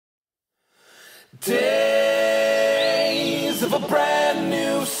beginnings of a brand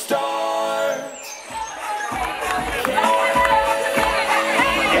new start.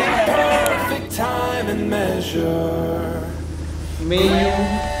 In perfect time and measure. May you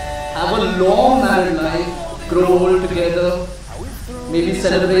have a long married life, grow old together, maybe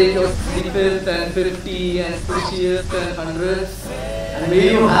celebrate your 35th and 50th and 50th and 100th, and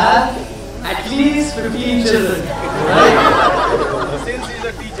may you have at least 15 children, right? Since he's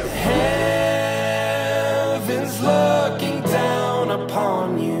a teacher. Heaven's looking down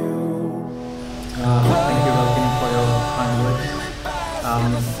upon you. Thank you, Goan, for your kind words.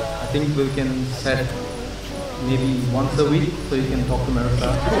 I think we can set maybe once a week so you can talk to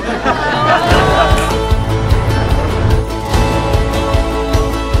Marossa.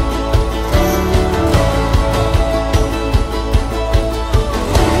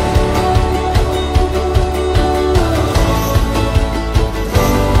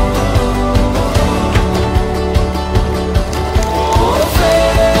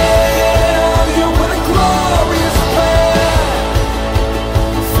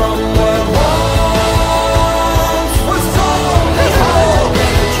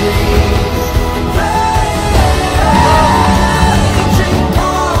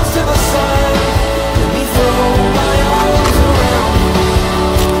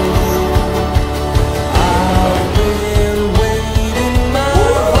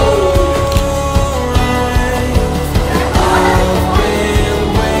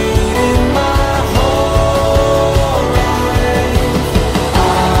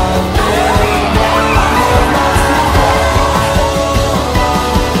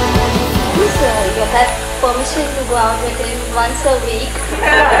 Permission to go out with him once a week.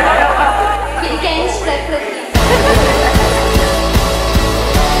 Weekends separately.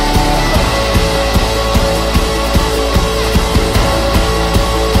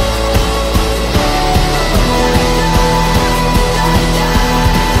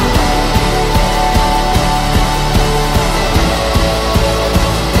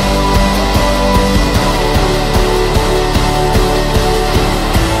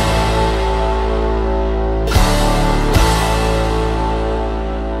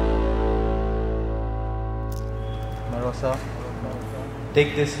 Marossa,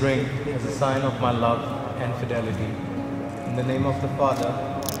 take this ring as a sign of my love and fidelity. In the name of the Father,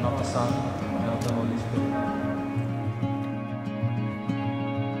 and of the Son, and of the Holy Spirit.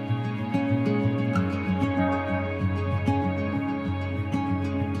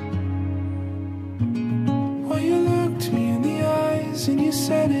 Well, you looked me in the eyes and you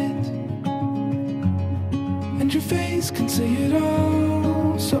said it, and your face can say it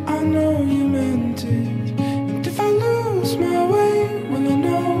all, so I know you meant it. If I lose my way, will I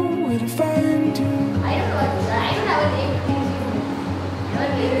know where to find you? I don't have a name.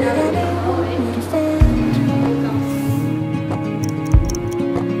 Will I know where to find you?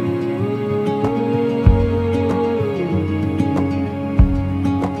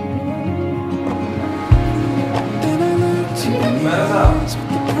 Then I looked you in the eyes with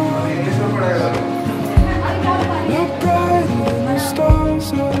the pride. Not brighter than the stars,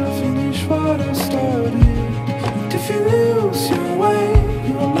 I'll finish what I started. If you lose your way,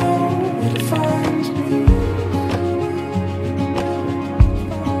 you'll know where to find me.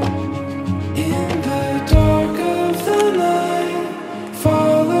 In the dark of the night,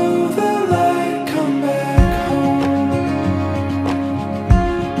 follow the light, come back home.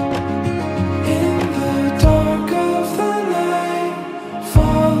 In the dark of the night,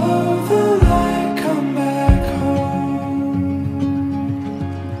 follow the light, come back home.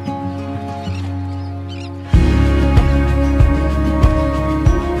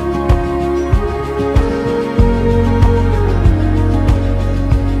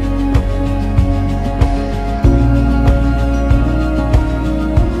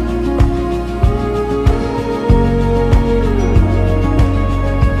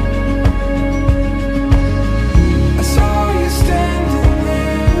 I saw you standing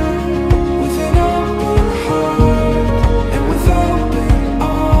there with an open heart and with open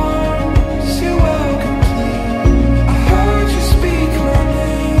arms. You're welcome, please. I heard you speak my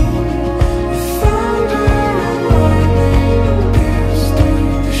name with thunder and lightning, pierced through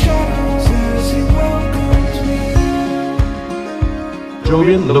the shadows as you welcomed me.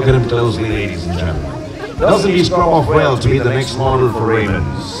 Jovian, look at him closely, ladies and gentlemen. Doesn't he scrub off well to be the next model for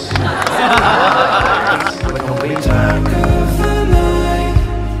Raymond's? Dark of the night,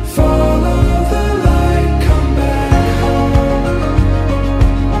 follow the light, come back home.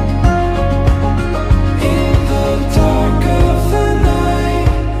 In the dark of the night,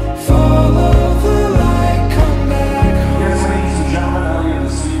 follow the light, come back home. Yes, ladies and gentlemen, earlier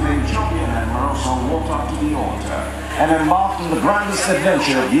this evening, Jovian and Marossa walked up to the altar. and embarked on the grandest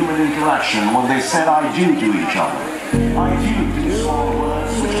adventure of human interaction when they said I do to each other. I do to these small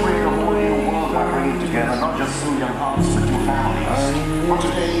words which create a whole new world by bringing together not just through young hearts but your families, for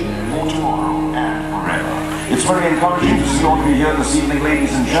today, for tomorrow, and forever. It's very encouraging to see all of you here this evening,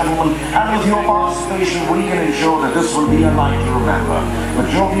 ladies and gentlemen, and with your participation we can ensure that this will be a night to remember with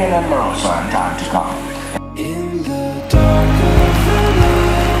Jovian and Marossa in time to come. In the dark of the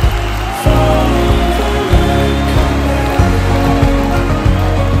night, follow the light, come back home.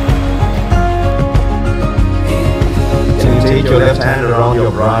 Take your left hand around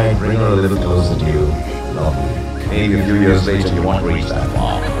your bride, bring her a little closer to you. Lovely. Maybe a few years later you won't reach that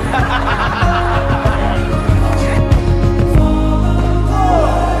far.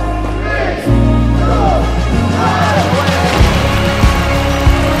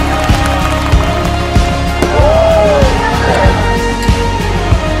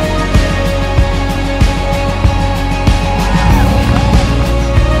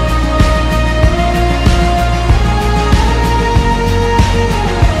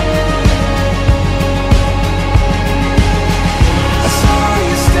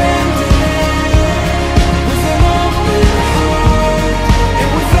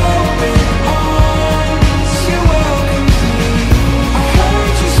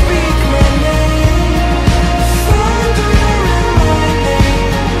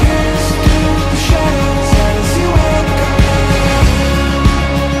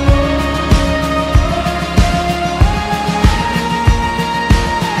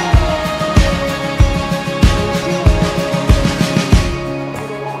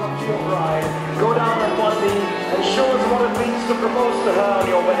 To propose to her on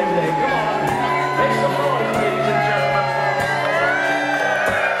your wedding day. Come on, make some noise, ladies and gentlemen.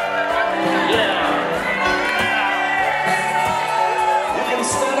 Yeah. You can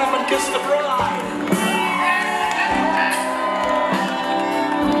stand up and kiss the bride.